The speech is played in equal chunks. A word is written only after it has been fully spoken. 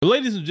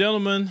Ladies and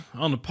gentlemen,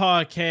 on the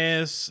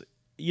podcast,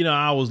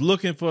 I was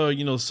looking for,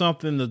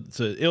 something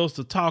else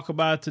to talk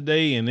about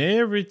today. And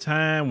every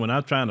time when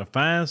I'm trying to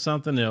find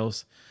something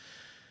else,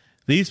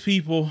 these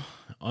people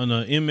on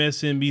the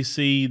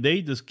MSNBC,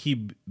 they just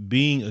keep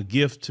being a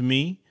gift to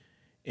me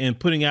and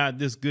putting out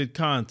this good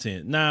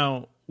content.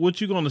 Now,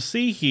 what you're going to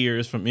see here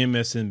is from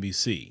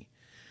MSNBC.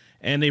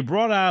 And they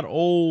brought out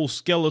old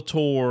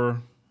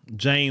Skeletor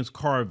James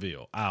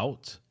Carville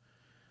out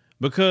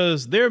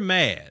because they're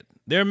mad.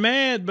 They're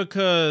mad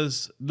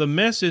because the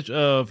message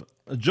of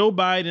Joe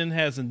Biden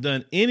hasn't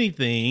done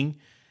anything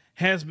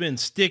has been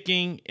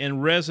sticking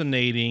and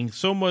resonating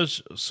so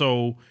much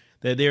so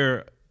that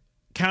they're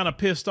kind of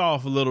pissed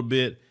off a little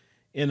bit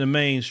in the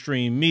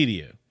mainstream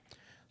media.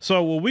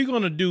 So what we're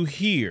going to do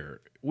here,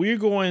 we're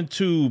going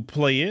to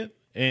play it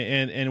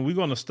and we're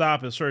going to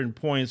stop at certain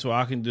points so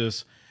I can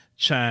just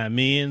chime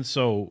in.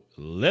 So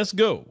let's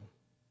go.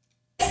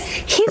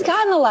 He's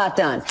gotten a lot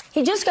done.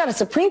 He just got a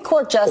Supreme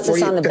Court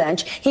justice on the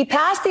bench. He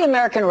passed the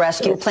American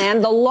Rescue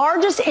Plan, the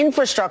largest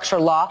infrastructure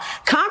law,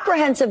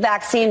 comprehensive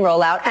vaccine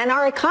rollout, and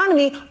our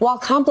economy, while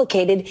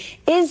complicated,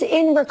 is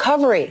in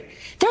recovery.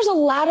 There's a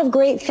lot of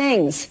great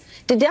things.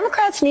 Do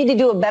Democrats need to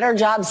do a better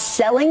job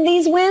selling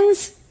these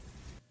wins?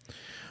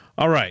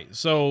 All right.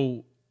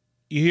 So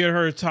you hear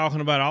her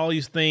talking about all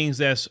these things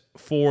that's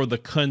for the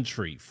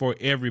country, for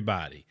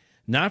everybody,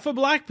 not for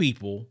black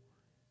people.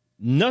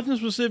 Nothing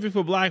specific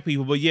for black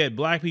people, but yet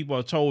black people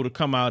are told to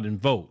come out and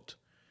vote.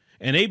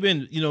 And they've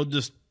been,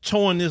 just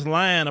towing this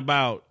line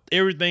about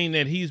everything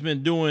that he's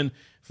been doing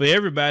for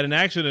everybody. And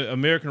actually, the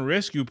American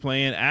Rescue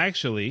Plan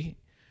actually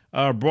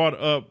brought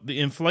up the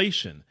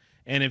inflation.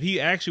 And if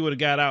he actually would have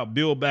got out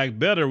Build Back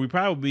Better, we'd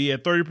probably be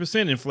at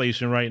 30%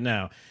 inflation right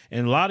now.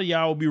 And a lot of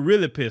y'all will be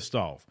really pissed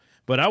off.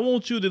 But I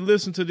want you to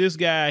listen to this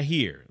guy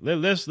here.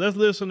 Let's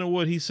listen to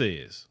what he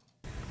says.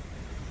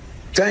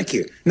 Thank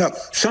you. No,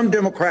 some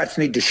Democrats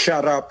need to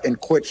shut up and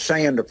quit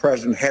saying the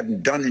president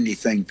hadn't done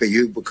anything for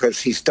you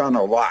because he's done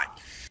a lot.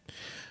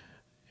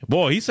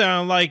 Boy, he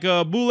sounds like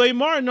Boulay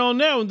Martin on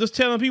that one, just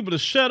telling people to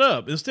shut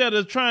up instead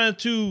of trying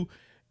to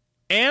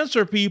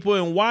answer people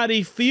and why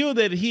they feel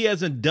that he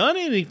hasn't done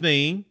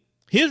anything.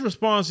 His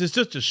response is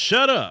just to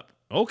shut up.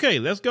 Okay,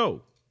 let's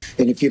go.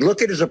 And if you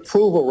look at his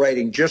approval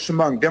rating just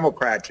among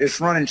Democrats,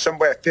 it's running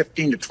somewhere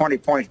 15 to 20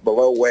 points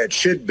below where it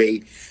should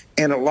be.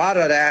 And a lot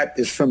of that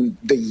is from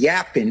the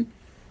yapping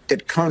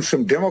that comes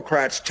from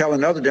Democrats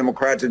telling other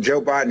Democrats that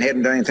Joe Biden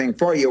hadn't done anything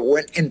for you.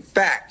 When, in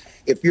fact,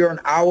 if you're an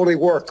hourly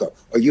worker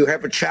or you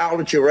have a child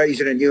that you're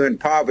raising and you're in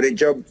poverty,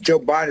 Joe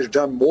Biden has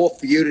done more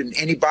for you than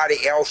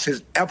anybody else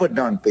has ever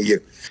done for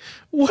you.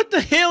 What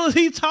the hell is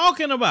he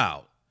talking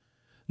about?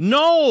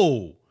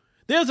 No,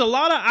 there's a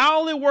lot of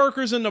hourly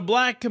workers in the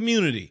black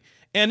community,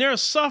 and they're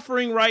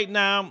suffering right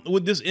now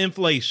with this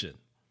inflation.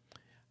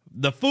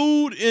 The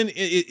food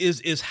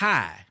is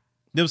high.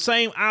 Them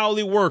same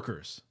hourly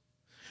workers.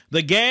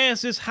 The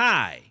gas is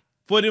high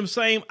for them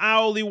same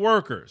hourly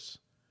workers.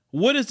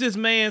 What is this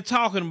man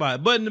talking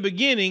about? But in the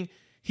beginning,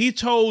 he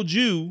told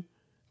you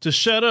to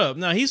shut up.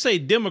 Now, he say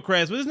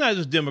Democrats, but it's not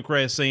just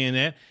Democrats saying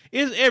that.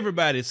 It's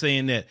everybody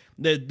saying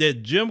that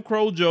Jim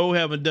Crow Joe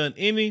haven't done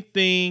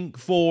anything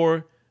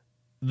for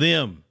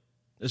them,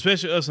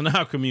 especially us in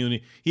our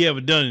community. He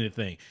haven't done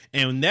anything.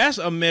 And that's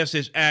a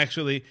message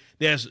actually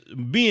that's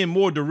being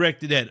more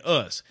directed at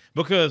us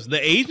because the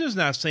agent's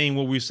not saying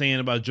what we're saying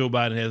about Joe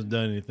Biden hasn't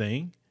done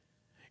anything.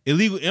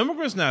 Illegal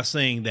immigrants not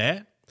saying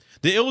that.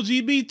 The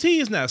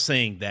LGBT is not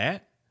saying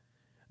that.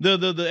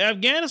 The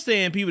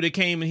Afghanistan people that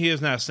came in here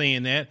is not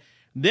saying that.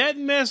 That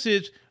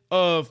message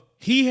of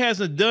he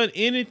hasn't done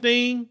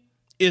anything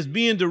is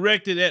being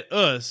directed at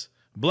us,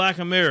 black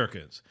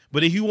Americans.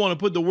 But if you want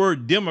to put the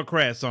word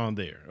Democrats on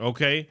there,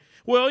 okay?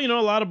 Well, a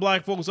lot of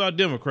black folks are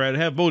Democrat,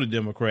 have voted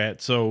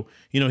Democrat. So,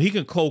 he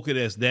can cloak it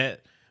as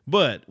that.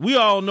 But we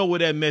all know where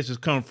that message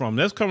comes from.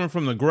 That's coming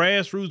from the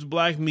grassroots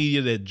black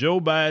media that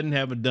Joe Biden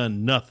haven't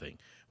done nothing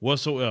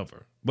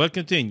whatsoever. But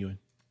continuing.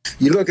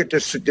 You look at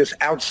this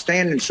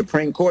outstanding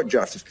Supreme Court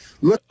justice.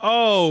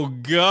 Oh,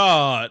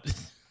 God.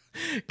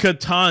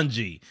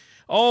 Ketanji.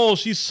 Oh,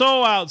 she's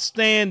so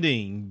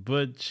outstanding.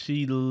 But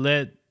she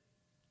let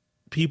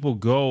people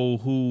go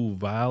who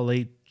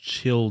violate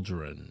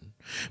children.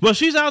 But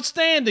she's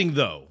outstanding,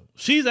 though.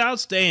 She's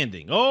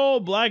outstanding. Oh,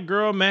 black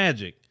girl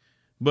magic.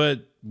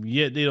 But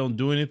yet they don't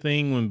do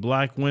anything when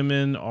black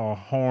women are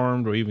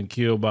harmed or even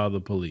killed by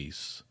the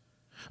police.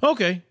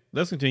 Okay,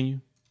 let's continue.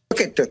 Look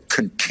at the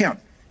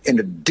contempt and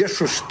the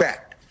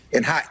disrespect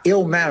and how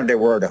ill-mannered they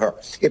were to her.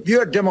 If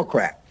you're a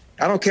Democrat,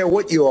 I don't care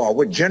what you are,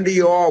 what gender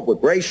you are,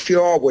 what race you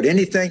are, what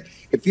anything,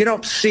 if you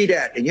don't see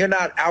that and you're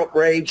not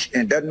outraged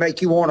and it doesn't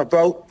make you want to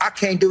vote, I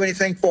can't do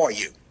anything for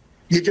you.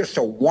 You're just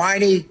a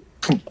whiny,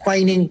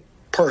 complaining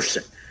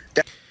person.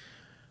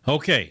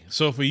 Okay,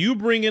 so for you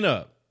bringing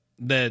up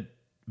that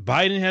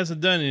Biden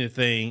hasn't done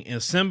anything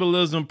and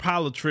symbolism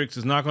politics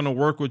is not going to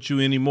work with you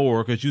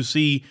anymore because you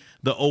see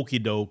the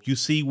okie doke, you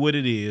see what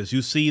it is,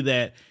 you see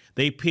that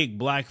they pick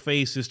black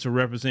faces to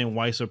represent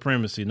white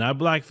supremacy, not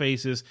black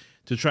faces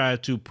to try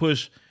to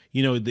push,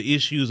 the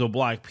issues of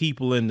black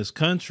people in this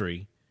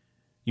country.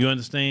 You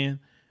understand?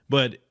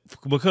 But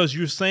because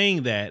you're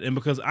saying that, and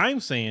because I'm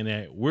saying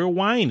that, we're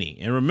whining.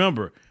 And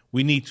remember,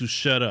 we need to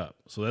shut up.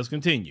 So let's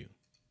continue.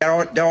 They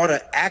ought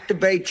to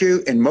activate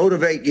you and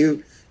motivate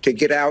you to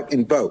get out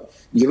and vote.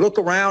 You look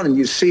around and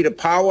you see the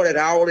power that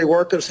hourly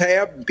workers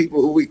have,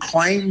 people who we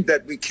claim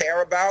that we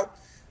care about.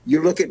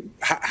 You look at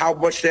how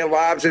much their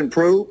lives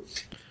improve.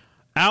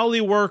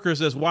 Hourly workers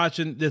that's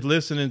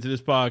listening to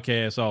this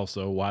podcast,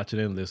 also watching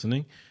and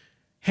listening.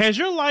 Has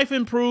your life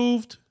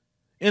improved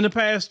in the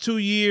past 2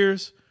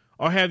 years,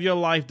 or have your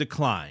life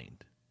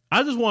declined?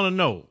 I just want to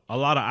know, a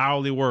lot of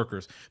hourly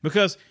workers,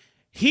 because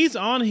he's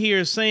on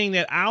here saying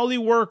that hourly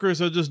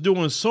workers are just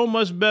doing so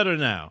much better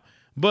now.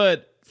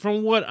 But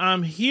from what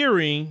I'm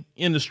hearing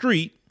in the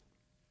street,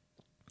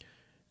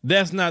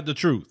 that's not the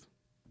truth.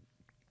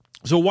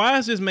 So why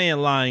is this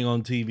man lying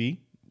on TV?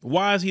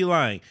 Why is he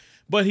lying?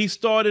 But he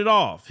started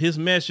off his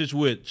message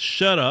with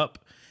 "shut up,"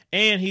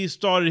 and he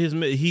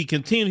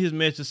continued his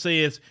message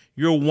says,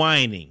 "You're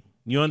whining."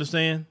 You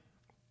understand?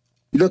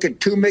 Look at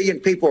 2 million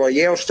people. A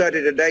Yale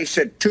study today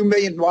said 2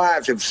 million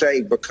lives have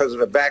saved because of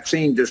the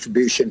vaccine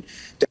distribution.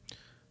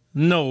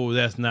 No,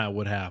 that's not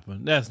what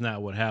happened. That's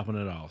not what happened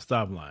at all.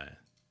 Stop lying.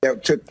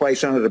 That took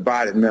place under the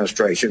Biden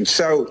administration.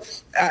 So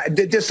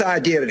this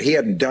idea that he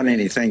hadn't done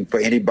anything for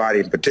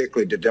anybody,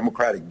 particularly the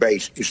Democratic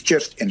base, is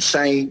just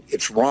insane.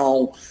 It's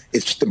wrong.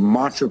 It's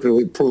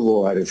demonstrably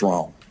provable that it's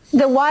wrong.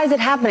 Then why is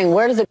it happening?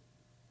 Where does it?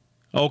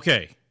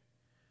 Okay.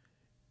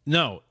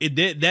 No,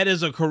 that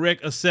is a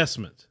correct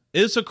assessment.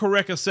 It's a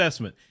correct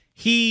assessment.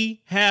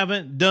 He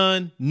haven't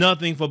done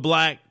nothing for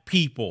black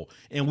people.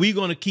 And we're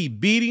going to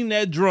keep beating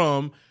that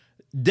drum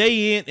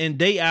day in and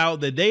day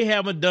out that they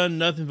haven't done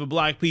nothing for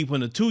black people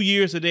in the 2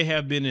 years that they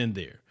have been in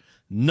there.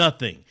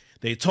 Nothing.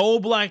 They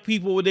told black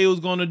people what they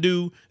was going to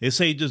do. They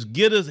say, just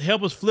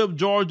help us flip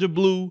Georgia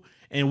blue,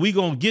 and we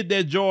going to get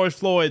that George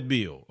Floyd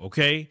bill.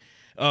 Okay.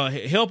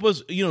 Help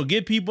us,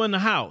 get people in the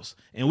house,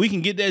 and we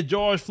can get that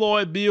George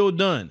Floyd bill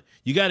done.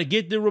 You got to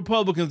get the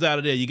Republicans out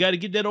of there. You got to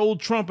get that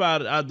old Trump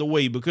out the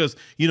way, because,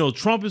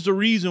 Trump is the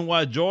reason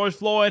why George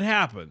Floyd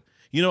happened.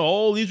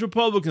 All these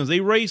Republicans, they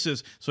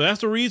racist. So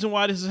that's the reason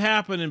why this is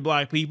happening,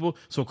 black people.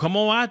 So come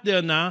on out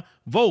there now,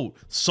 vote,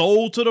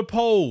 soul to the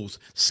polls,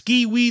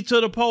 ski weed to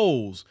the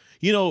polls,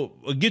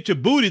 get your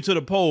booty to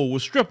the poll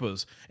with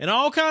strippers and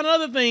all kind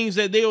of other things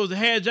that they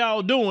had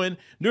y'all doing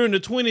during the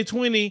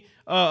 2020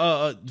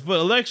 for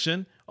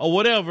election or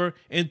whatever.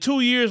 And 2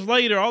 years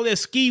later, all that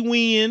ski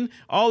win,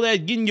 all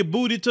that getting your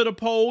booty to the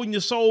pole and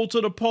your soul to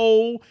the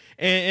pole,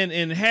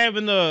 and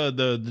having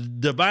the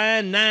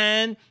Divine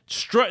Nine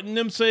strutting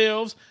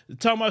themselves,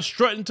 talking about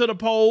strutting to the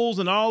poles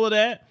and all of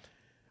that.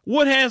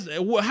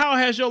 How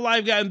has your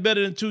life gotten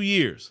better in 2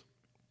 years?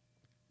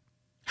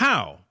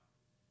 How?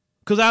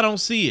 Because I don't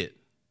see it.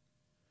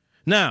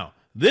 Now,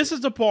 this is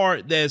the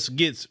part that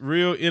gets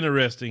real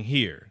interesting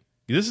here.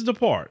 This is the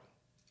part.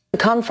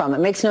 Come from? It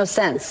makes no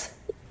sense.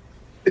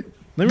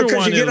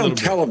 Because you get on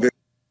television,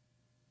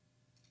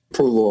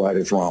 approval that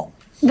is wrong.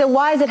 Then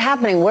why is it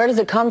happening? Where does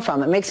it come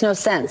from? It makes no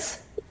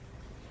sense.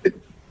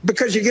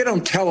 Because you get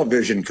on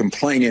television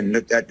complaining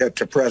that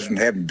the president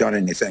hasn't done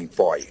anything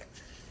for you.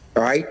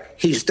 All right?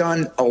 He's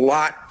done a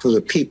lot for the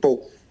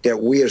people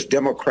that we as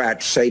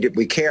Democrats say that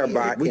we care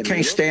about. We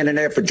can't stand in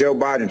there for Joe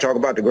Biden and talk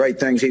about the great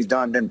things he's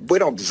done. Then we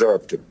don't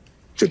deserve to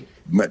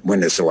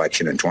win this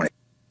election in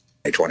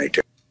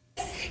 2022.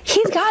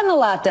 He's gotten a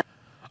lot done.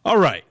 All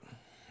right.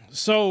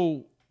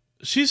 So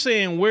she's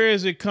saying, where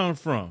does it come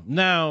from?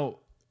 Now,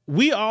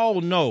 we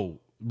all know,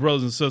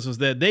 brothers and sisters,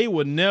 that they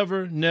would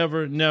never,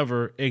 never,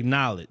 never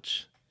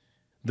acknowledge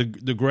the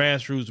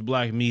grassroots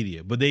black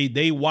media. But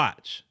they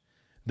watch.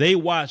 They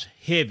watch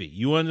heavy.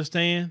 You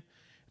understand?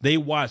 They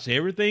watch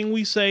everything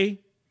we say.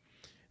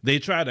 They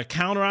try to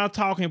counter our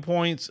talking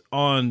points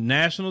on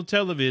national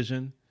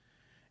television,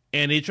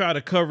 and they try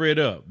to cover it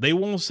up. They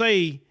won't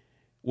say,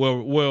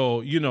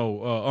 well,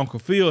 Uncle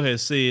Phil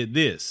has said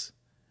this.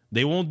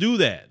 They won't do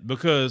that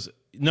because,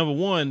 number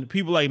one,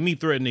 people like me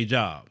threaten their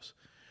jobs.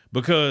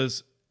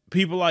 Because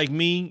people like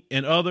me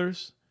and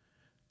others,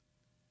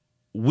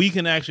 we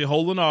can actually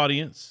hold an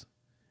audience.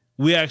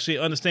 We actually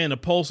understand the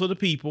pulse of the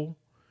people,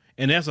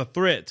 and that's a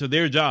threat to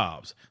their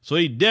jobs. So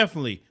they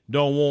definitely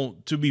don't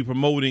want to be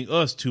promoting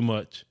us too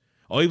much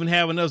or even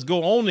having us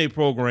go on their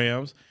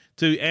programs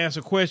to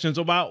answer questions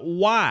about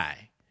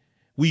why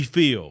we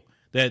feel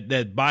that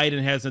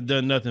Biden hasn't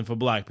done nothing for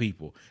black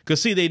people.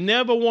 Because, see, they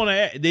never want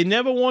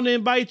to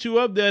invite you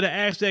up there to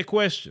ask that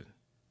question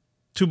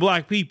to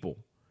black people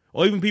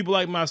or even people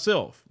like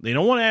myself. They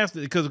don't want to ask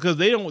it because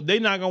they're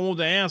not going to want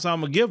the answer I'm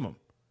going to give them.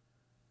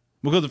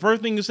 Because the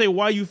first thing you say,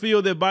 why you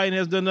feel that Biden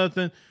has done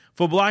nothing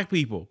for black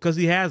people? Because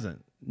he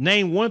hasn't.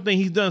 Name one thing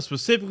he's done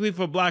specifically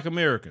for black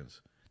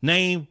Americans.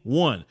 Name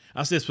one.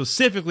 I said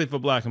specifically for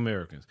black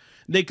Americans.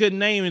 They couldn't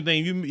name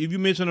anything. If you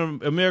mentioned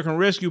an American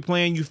Rescue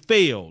Plan, you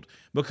failed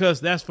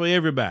because that's for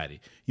everybody.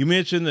 You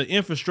mentioned the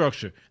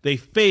infrastructure. They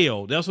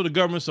failed. That's what the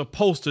government's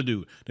supposed to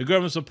do. The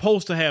government's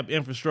supposed to have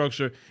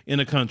infrastructure in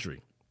the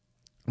country.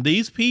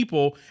 These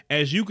people,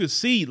 as you can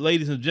see,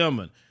 ladies and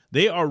gentlemen,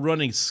 they are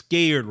running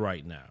scared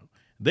right now.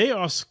 They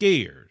are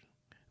scared.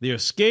 They're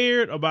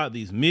scared about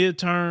these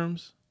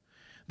midterms.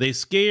 They're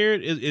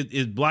scared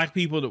is black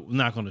people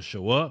not going to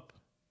show up.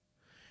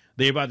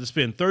 They're about to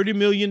spend $30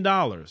 million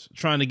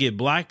trying to get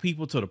black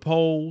people to the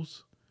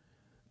polls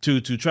to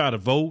try to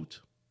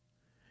vote.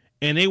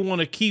 And they want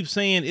to keep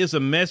saying it's a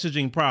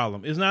messaging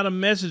problem. It's not a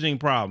messaging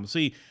problem.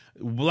 See,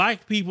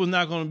 black people are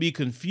not going to be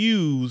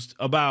confused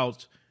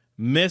about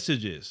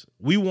messages.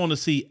 We want to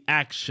see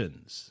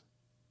actions.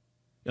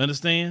 You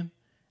understand?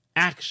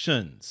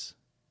 Actions.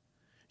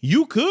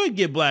 You could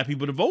get black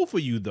people to vote for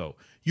you, though.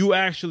 You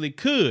actually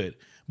could.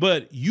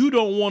 But you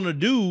don't want to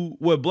do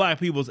what black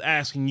people's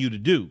asking you to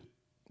do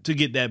to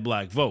get that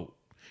black vote.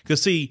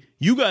 Because, see,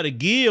 you got to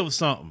give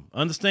something.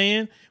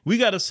 Understand? We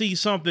got to see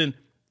something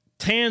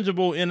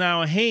tangible in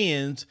our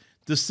hands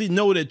to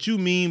know that you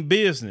mean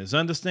business.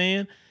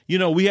 Understand? You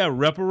know, we have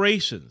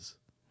reparations.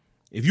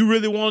 If you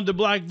really wanted the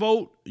black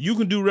vote, you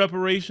can do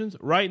reparations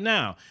right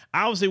now.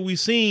 Obviously, we've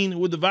seen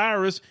with the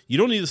virus, you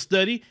don't need to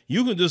study.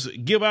 You can just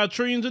give out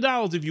trillions of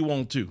dollars if you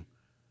want to.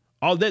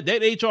 All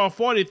that HR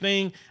 40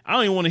 thing, I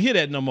don't even want to hear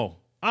that no more.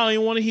 I don't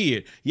even want to hear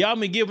it. Y'all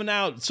been giving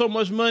out so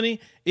much money.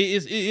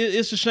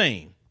 It's a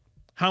shame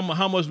how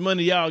much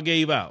money y'all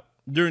gave out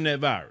during that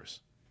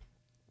virus.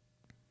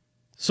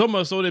 So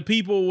much so that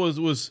people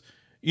was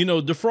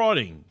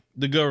defrauding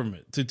the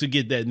government to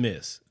get that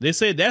mess. They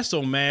said that's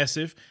so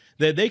massive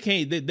that they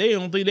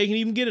don't think they can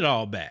even get it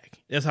all back.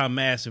 That's how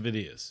massive it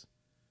is.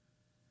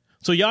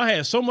 So y'all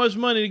had so much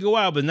money to go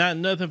out, but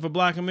nothing for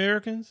black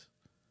Americans.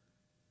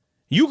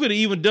 You could have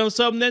even done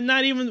something that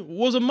not even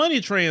was a money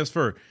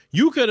transfer.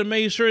 You could have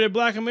made sure that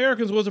black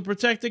Americans was a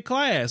protected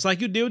class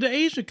like you did with the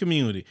Asian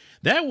community.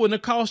 That wouldn't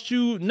have cost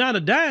you not a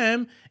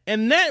dime.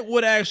 And that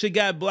would actually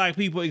got black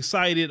people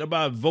excited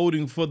about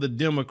voting for the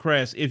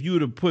Democrats if you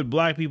would have put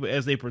black people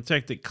as a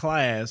protected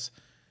class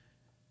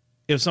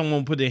if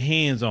someone put their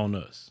hands on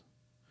us.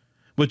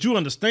 But you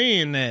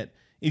understand that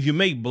if you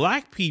make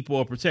black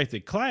people a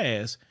protected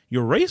class,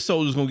 your race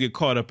soldiers going to get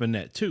caught up in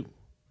that too.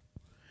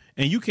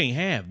 And you can't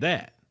have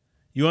that.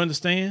 You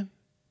understand?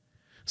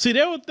 See,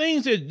 there were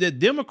things that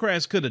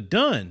Democrats could have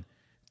done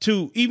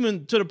to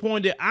the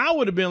point that I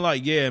would have been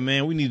like, yeah,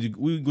 man, we need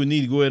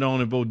to go ahead on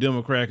and vote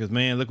Democrat because,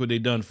 man, look what they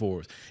done for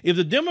us. If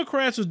the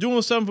Democrats was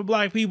doing something for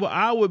black people,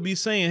 I would be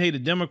saying, hey, the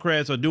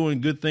Democrats are doing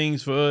good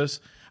things for us.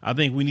 I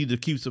think we need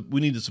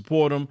to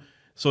support them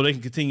so they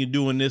can continue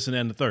doing this and that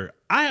and the third.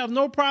 I have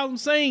no problem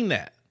saying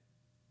that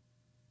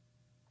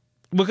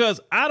because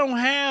I don't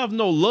have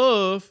no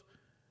love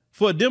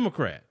for a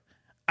Democrat.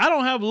 I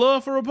don't have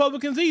love for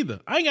Republicans either.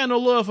 I ain't got no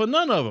love for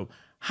none of them.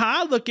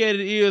 How I look at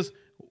it is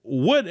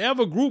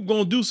whatever group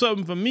going to do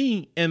something for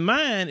me and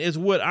mine is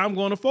what I'm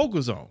going to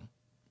focus on.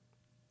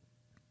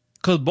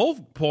 Because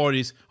both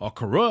parties are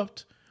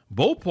corrupt.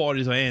 Both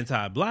parties are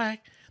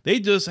anti-black. They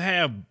just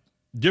have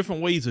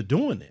different ways of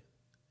doing it.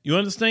 You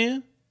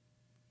understand?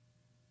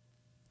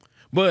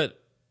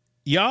 But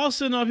y'all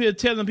sitting up here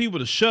telling people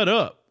to shut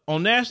up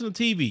on national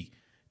TV,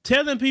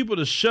 telling people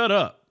to shut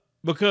up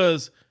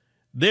because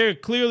they're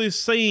clearly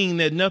saying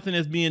that nothing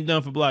is being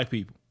done for black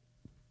people.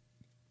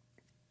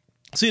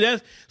 See,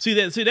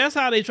 that's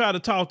how they try to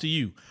talk to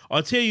you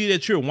or tell you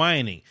that you're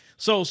whining.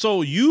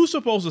 So you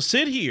supposed to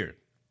sit here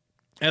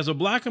as a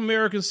black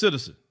American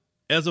citizen,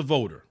 as a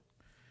voter,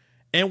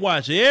 and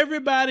watch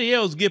everybody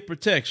else get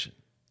protection.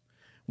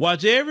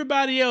 Watch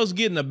everybody else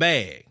get in a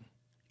bag.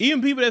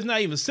 Even people that's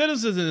not even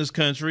citizens in this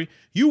country,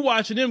 you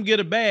watching them get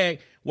a bag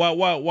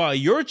while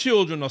your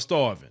children are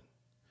starving.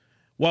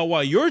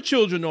 While your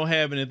children don't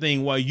have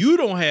anything, while you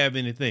don't have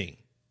anything.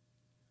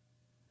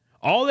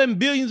 All them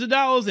billions of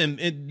dollars and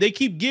they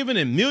keep giving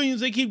and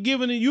millions they keep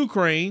giving in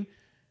Ukraine,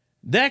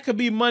 that could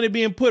be money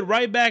being put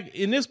right back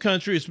in this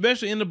country,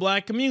 especially in the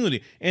black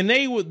community. And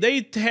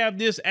they have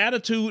this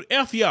attitude,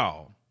 F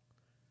y'all,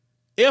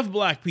 F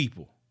black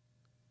people.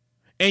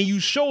 And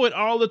you show it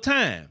all the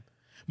time,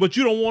 but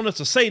you don't want us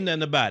to say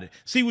nothing about it.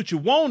 See, what you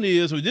want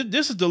is,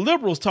 this is the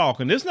liberals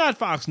talking. This is not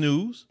Fox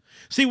News.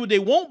 See, what they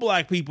want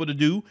black people to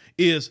do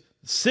is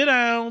sit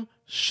down,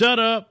 shut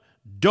up,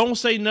 don't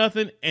say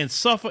nothing, and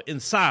suffer in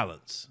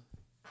silence.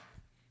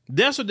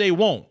 That's what they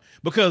want,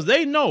 because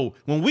they know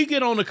when we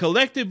get on the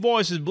collective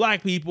voice as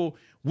black people,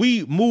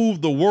 we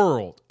move the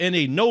world, and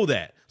they know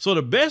that. So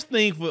the best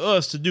thing for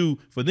us to do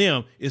for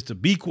them is to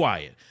be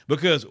quiet,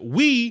 because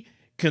we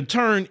can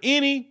turn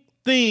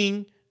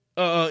anything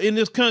in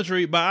this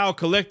country by our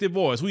collective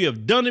voice. We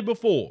have done it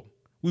before.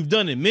 We've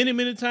done it many,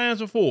 many times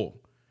before.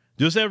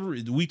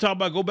 We talk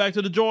about, go back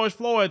to the George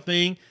Floyd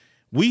thing.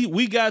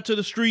 We got to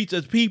the streets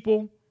as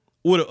people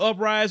with an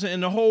uprising,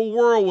 and the whole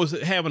world was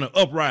having an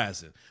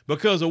uprising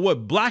because of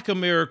what black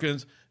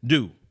Americans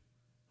do.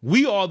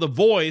 We are the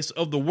voice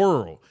of the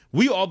world.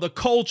 We are the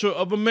culture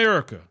of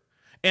America.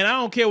 And I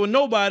don't care what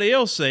nobody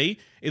else say,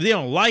 if they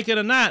don't like it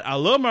or not. I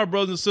love my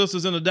brothers and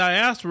sisters in the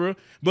diaspora,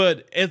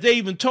 but as they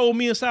even told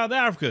me in South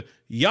Africa,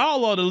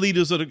 y'all are the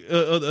leaders of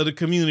the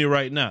community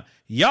right now.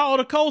 Y'all are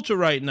the culture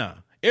right now.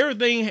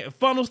 Everything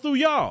funnels through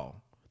y'all.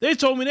 They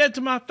told me that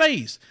to my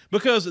face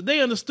because they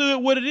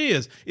understood what it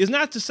is. It's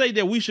not to say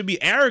that we should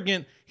be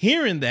arrogant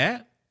hearing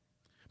that,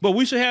 but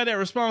we should have that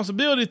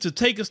responsibility to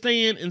take a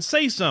stand and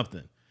say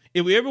something.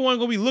 If everyone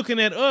going to be looking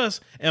at us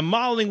and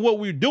modeling what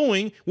we're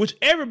doing, which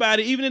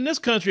everybody, even in this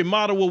country,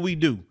 model what we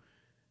do.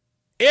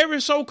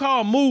 Every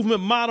so-called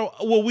movement model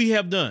what we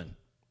have done.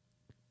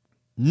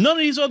 None of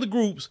these other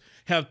groups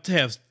have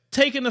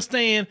taken a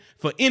stand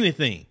for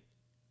anything.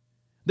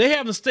 They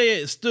haven't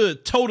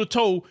stood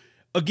toe-to-toe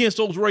against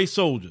those race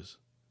soldiers.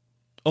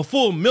 A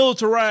full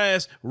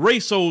militarized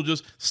race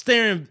soldiers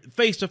staring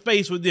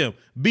face-to-face with them,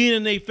 being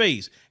in their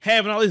face,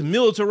 having all these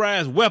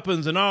militarized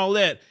weapons and all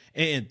that,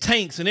 and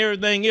tanks and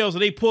everything else that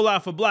they pull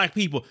out for black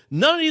people.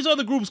 None of these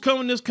other groups come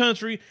in this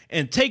country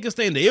and take a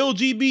stand. The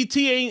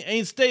LGBT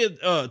ain't stayed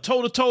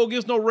toe-to-toe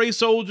against no race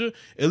soldier.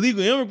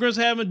 Illegal immigrants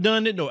haven't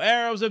done it. No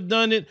Arabs have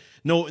done it.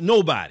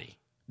 Nobody.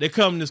 They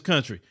come in this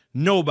country.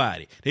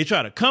 Nobody. They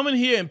try to come in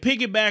here and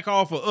piggyback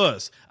off of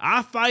us.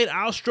 Our fight,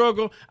 our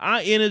struggle, our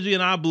energy,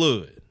 and our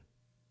blood.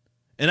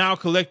 And our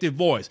collective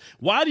voice.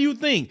 Why do you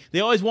think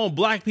they always want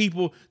black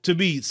people to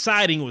be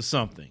siding with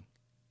something?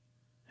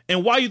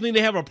 And why do you think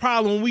they have a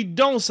problem when we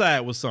don't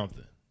side with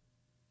something?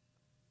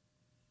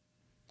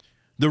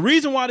 The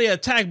reason why they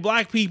attack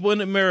black people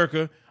in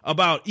America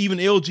about even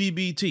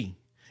LGBT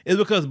is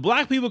because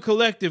black people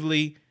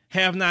collectively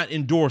have not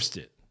endorsed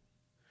it.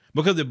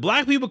 Because if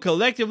black people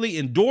collectively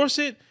endorse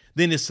it,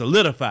 then it's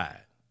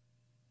solidified.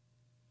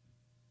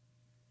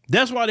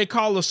 That's why they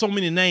call us so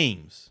many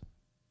names.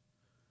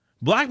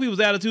 Black people's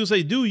attitude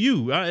say, do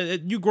you.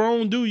 You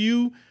grown, do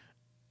you.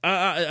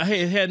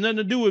 It had nothing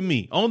to do with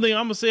me. Only thing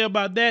I'm going to say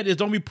about that is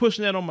don't be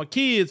pushing that on my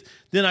kids.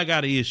 Then I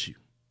got an issue.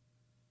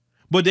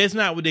 But that's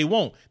not what they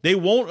want. They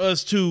want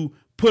us to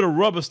put a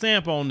rubber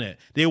stamp on that.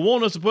 They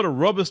want us to put a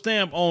rubber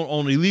stamp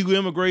on illegal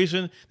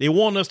immigration. They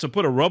want us to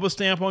put a rubber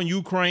stamp on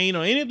Ukraine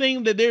or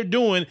anything that they're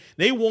doing.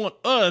 They want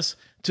us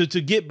to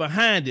get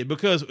behind it,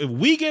 because if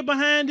we get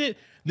behind it,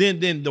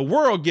 then the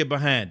world get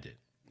behind it.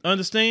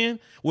 Understand?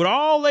 With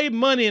all their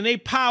money and their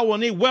power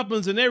and their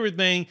weapons and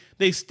everything,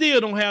 they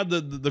still don't have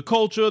the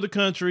culture of the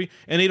country,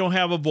 and they don't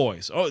have a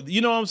voice. Oh, you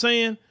know what I'm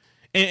saying?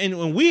 And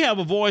when we have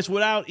a voice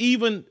with all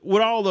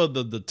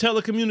the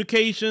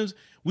telecommunications,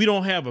 we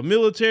don't have a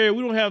military,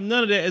 we don't have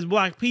none of that as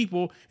black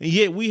people, and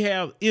yet we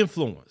have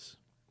influence.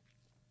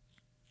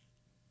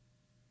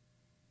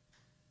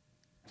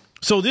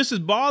 So this is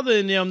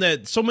bothering them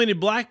that so many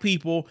black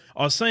people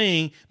are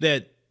saying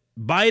that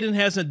Biden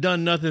hasn't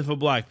done nothing for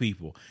black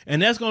people.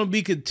 And that's going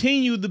to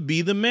continue to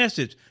be the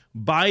message.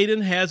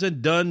 Biden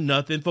hasn't done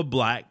nothing for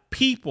black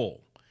people.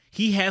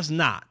 He has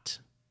not.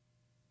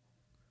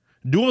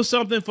 Doing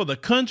something for the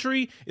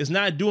country is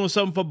not doing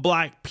something for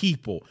black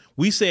people.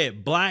 We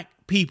said black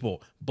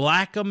people,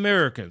 black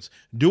Americans,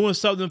 doing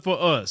something for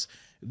us.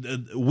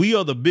 We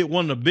are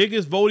one of the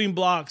biggest voting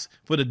blocs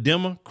for the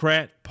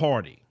Democrat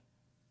Party.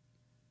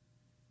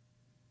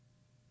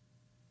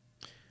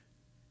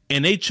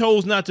 And they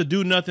chose not to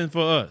do nothing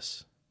for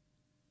us.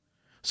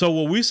 So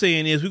what we're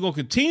saying is we're going to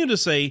continue to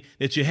say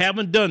that you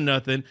haven't done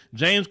nothing.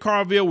 James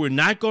Carville, we're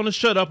not going to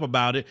shut up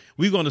about it.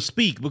 We're going to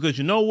speak, because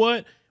you know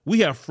what? We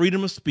have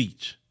freedom of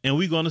speech, and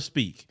we're going to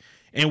speak.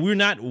 And we're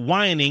not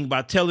whining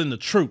by telling the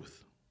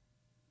truth.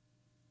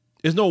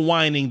 There's no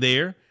whining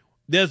there.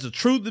 There's the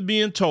truth of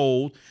being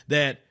told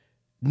that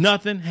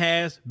nothing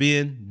has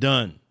been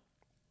done.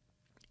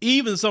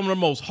 Even some of the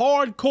most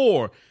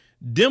hardcore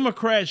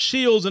Democrat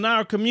shills in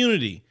our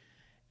community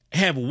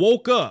have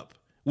woke up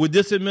with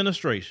this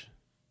administration.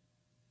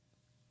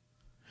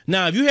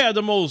 Now, if you have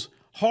the most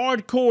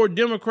hardcore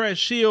Democrat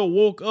shield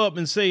woke up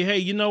and say, hey,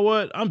 you know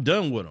what? I'm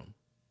done with them.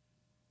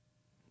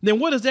 Then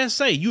what does that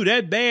say? You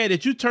that bad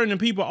that you turning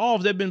people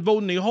off that have been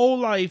voting their whole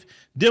life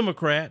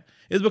Democrat?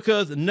 Is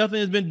because nothing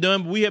has been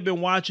done. But we have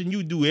been watching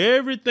you do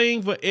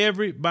everything for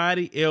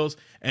everybody else.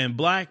 And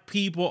black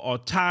people are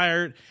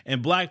tired.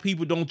 And black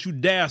people, don't you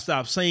dare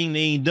stop saying they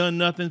ain't done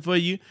nothing for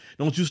you.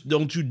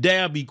 Don't you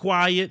dare be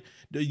quiet.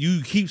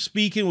 You keep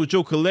speaking with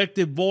your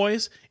collective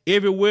voice.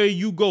 Everywhere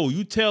you go,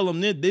 you tell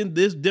them that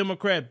this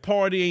Democrat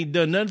Party ain't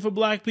done nothing for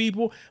black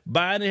people.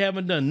 Biden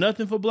haven't done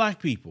nothing for black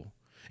people.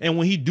 And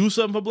when he do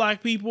something for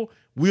black people,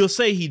 we'll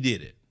say he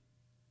did it.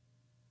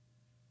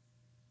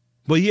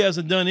 But he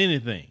hasn't done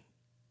anything.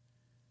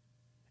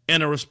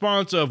 And a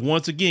response of,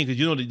 once again, because,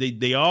 you know,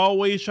 they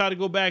always try to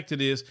go back to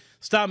this.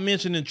 Stop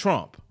mentioning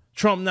Trump.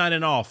 Trump not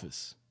in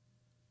office.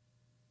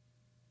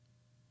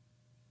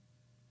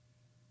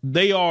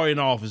 They are in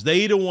office.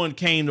 They the one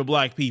came to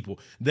black people.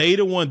 They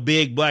the one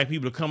begged black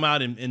people to come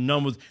out in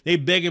numbers. They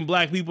begging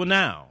black people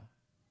now.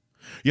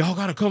 Y'all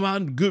got to come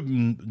out in good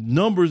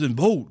numbers and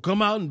vote.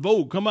 Come out and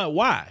vote. Come out.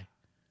 Why?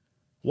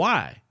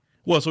 Why?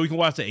 Well, so we can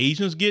watch the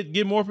Asians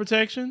get more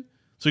protection?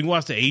 So we can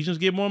watch the Asians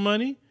get more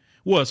money?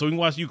 What? So we can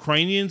watch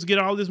Ukrainians get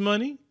all this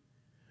money?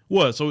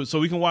 What? So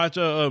we can watch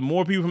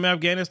more people from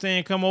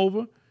Afghanistan come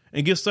over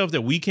and get stuff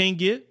that we can't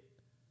get?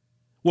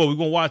 Well, we're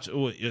going to watch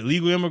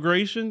illegal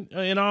immigration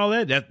and all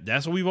that?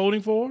 That's what we're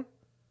voting for?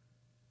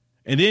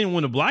 And then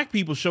when the black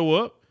people show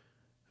up,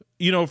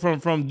 you know,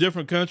 from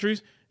different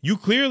countries, you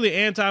clearly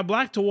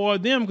anti-black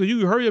toward them because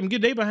you hurry them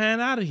get their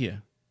behind out of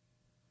here.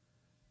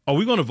 Are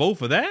we going to vote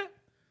for that?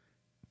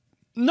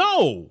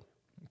 No,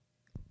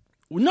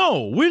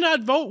 we're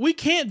not vote. We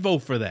can't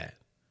vote for that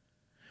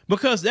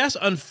because that's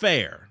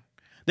unfair.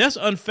 That's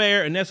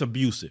unfair and that's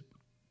abusive.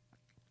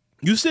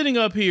 You sitting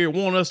up here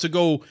want us to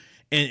go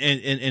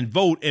and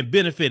vote and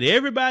benefit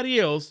everybody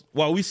else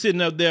while we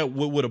sitting up there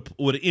with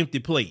an empty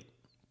plate.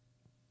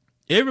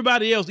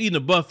 Everybody else eating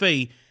a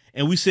buffet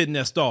and we sitting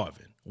there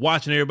starving,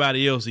 watching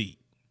everybody else eat.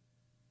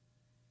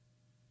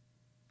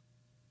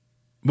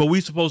 But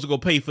we supposed to go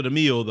pay for the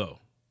meal though.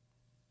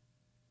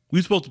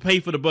 We supposed to pay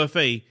for the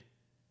buffet,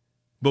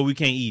 but we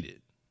can't eat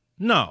it.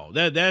 No,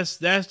 that's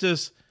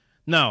just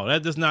not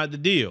the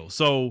deal.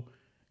 So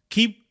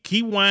keep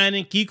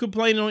whining, keep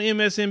complaining on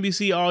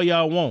MSNBC all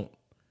y'all want.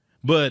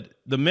 But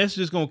the message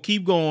is going to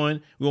keep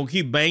going. We're going to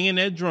keep banging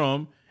that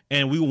drum.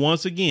 And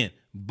once again,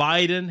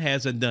 Biden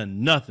hasn't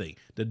done nothing.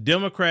 The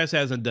Democrats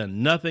hasn't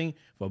done nothing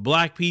for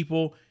black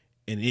people.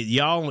 And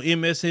y'all on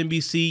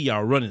MSNBC,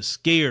 y'all running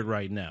scared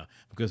right now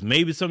because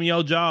maybe some of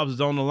y'all jobs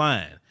is on the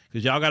line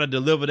because y'all got to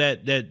deliver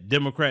that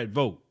Democrat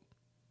vote.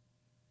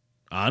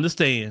 I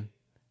understand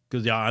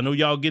because I know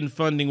y'all getting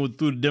funding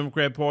through the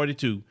Democrat Party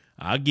too.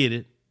 I get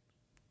it.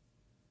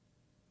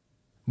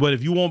 But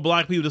if you want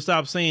black people to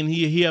stop saying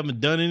he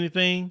haven't done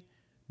anything,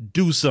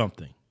 do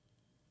something.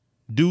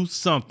 Do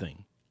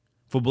something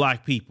for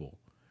black people.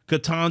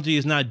 Ketanji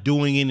is not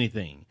doing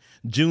anything.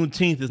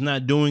 Juneteenth is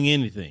not doing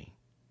anything.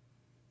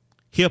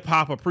 Hip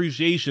Hop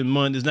Appreciation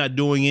Month is not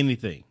doing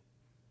anything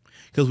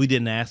because we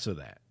didn't ask for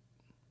that.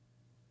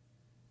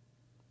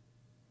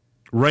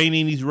 Rein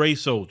in these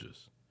race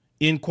soldiers,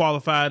 end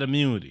qualified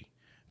immunity,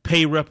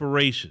 pay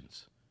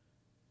reparations.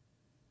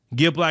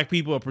 Give black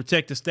people a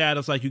protected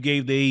status like you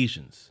gave the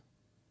Asians.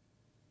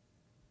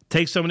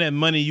 Take some of that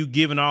money you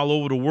giving all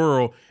over the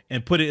world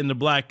and put it in the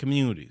black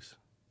communities.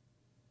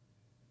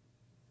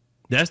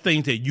 That's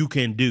things that you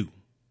can do.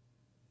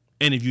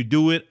 And if you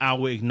do it, I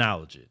will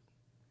acknowledge it.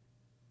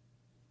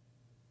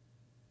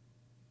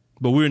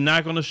 But we're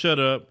not going to shut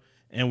up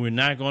and we're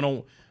not going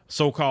to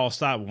so-called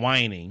stop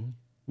whining.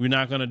 We're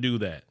not going to do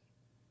that.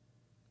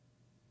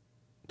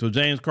 So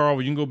James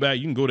Carville, you can go back,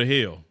 you can go to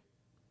hell.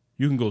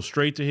 You can go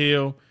straight to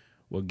hell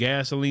with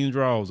gasoline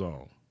draws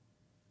on.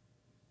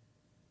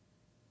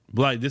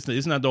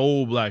 It's not the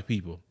old black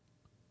people.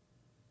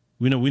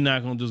 We know we're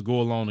not going to just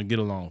go along and get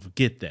along.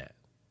 Forget that.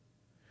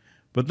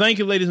 But thank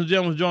you, ladies and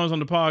gentlemen, for joining us on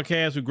the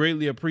podcast. We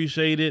greatly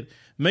appreciate it.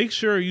 Make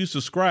sure you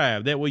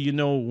subscribe. That way you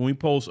know when we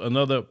post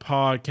another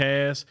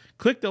podcast.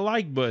 Click the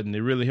like button. It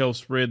really helps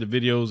spread the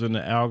videos in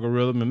the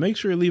algorithm. And make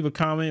sure you leave a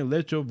comment.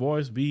 Let your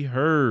voice be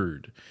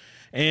heard.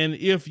 And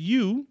if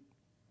you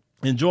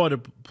enjoy the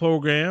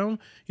program,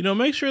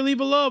 make sure you leave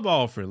a love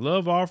offering.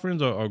 Love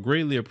offerings are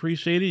greatly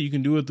appreciated. You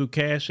can do it through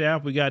Cash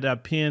App. We got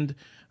that pinned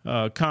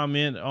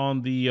comment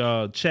on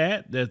the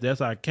chat. That's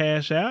our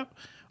Cash App.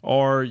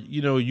 Or,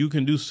 you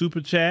can do Super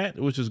Chat,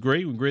 which is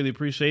great. We greatly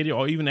appreciate it.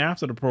 Or even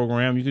after the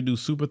program, you can do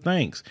Super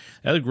Thanks.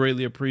 That's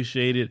greatly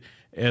appreciated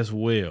as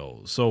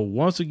well. So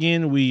once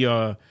again, we,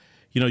 you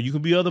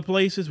can be other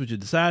places, but you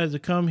decided to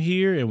come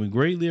here, and we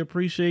greatly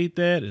appreciate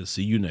that. And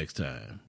see you next time.